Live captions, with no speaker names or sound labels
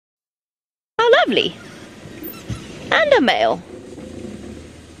Lovely. And a male.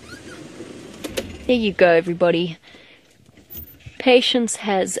 There you go, everybody. Patience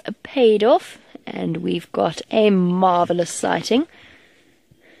has paid off, and we've got a marvelous sighting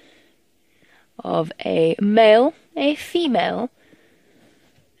of a male, a female,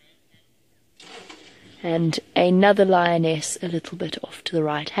 and another lioness a little bit off to the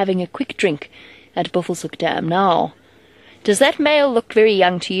right, having a quick drink at Buffelshoek Dam. Now, does that male look very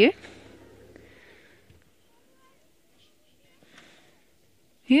young to you?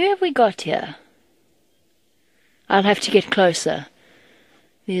 Who have we got here? I'll have to get closer.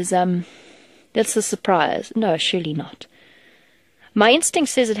 There's, that's a surprise. No, surely not. My instinct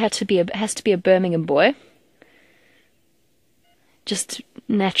says it has to be a Birmingham boy. Just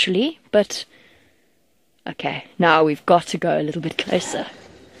naturally, but okay, now we've got to go a little bit closer.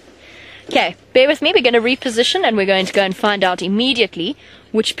 Okay, bear with me, we're going to reposition and we're going to go and find out immediately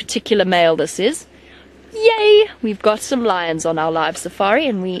which particular male this is. Yay! We've got some lions on our live safari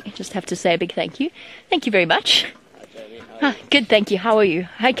and we just have to say a big thank you. Thank you very much. Good, thank you. How are you?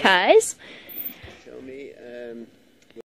 Hi, guys.